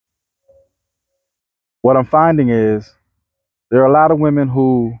What I'm finding is there are a lot of women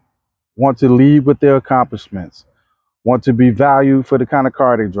who want to lead with their accomplishments, want to be valued for the kind of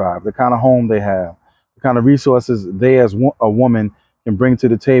car they drive, the kind of home they have, the kind of resources they as a woman can bring to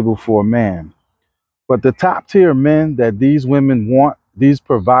the table for a man. But the top tier men that these women want, these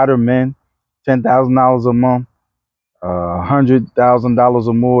provider men, $10,000 a month, $100,000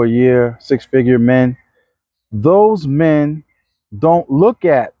 or more a year, six-figure men, those men don't look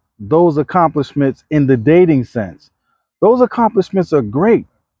at those accomplishments in the dating sense. Those accomplishments are great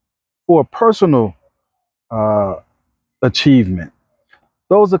for personal uh, achievement.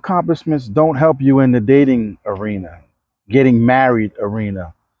 Those accomplishments don't help you in the dating arena, getting married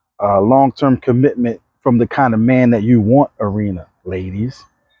arena, long-term commitment from the kind of man that you want arena, ladies.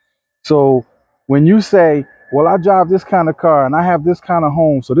 So when you say, well, I drive this kind of car and I have this kind of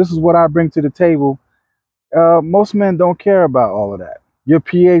home, so this is what I bring to the table, most men don't care about all of that. Your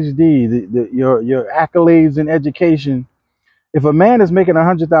PhD, your accolades in education. If a man is making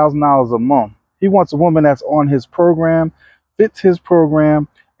 $100,000 a month, he wants a woman that's on his program, fits his program,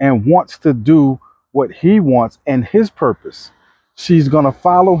 and wants to do what he wants and his purpose. She's gonna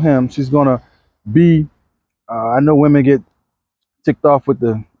follow him. She's gonna be. I know women get ticked off with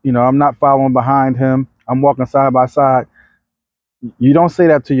I'm not following behind him. I'm walking side by side. You don't say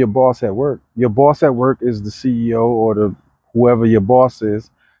that to your boss at work. Your boss at work is the CEO or the whoever your boss is.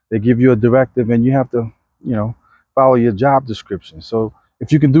 They give you a directive and you have to, follow your job description. So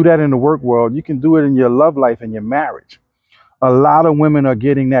if you can do that in the work world, you can do it in your love life and your marriage. A lot of women are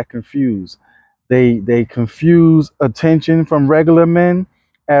getting that confused. They confuse attention from regular men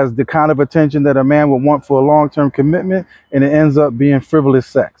as the kind of attention that a man would want for a long-term commitment, and it ends up being frivolous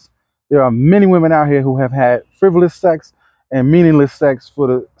sex. There are many women out here who have had frivolous sex and meaningless sex for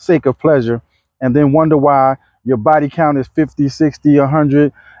the sake of pleasure, and then wonder why your body count is 50, 60,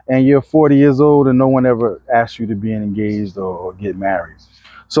 100, and you're 40 years old and no one ever asked you to be engaged or get married.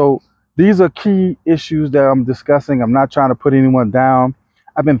 So these are key issues that I'm discussing. I'm not trying to put anyone down.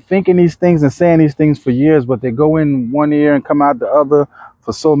 I've been thinking these things and saying these things for years, but they go in one ear and come out the other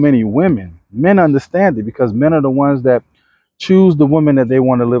for so many women. Men understand it because men are the ones that choose the woman that they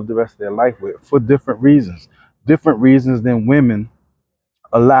want to live the rest of their life with for different reasons than women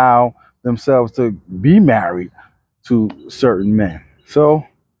allow themselves to be married to certain men. So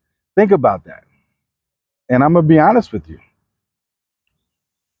think about that. And I'm going to be honest with you.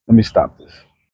 Let me stop this.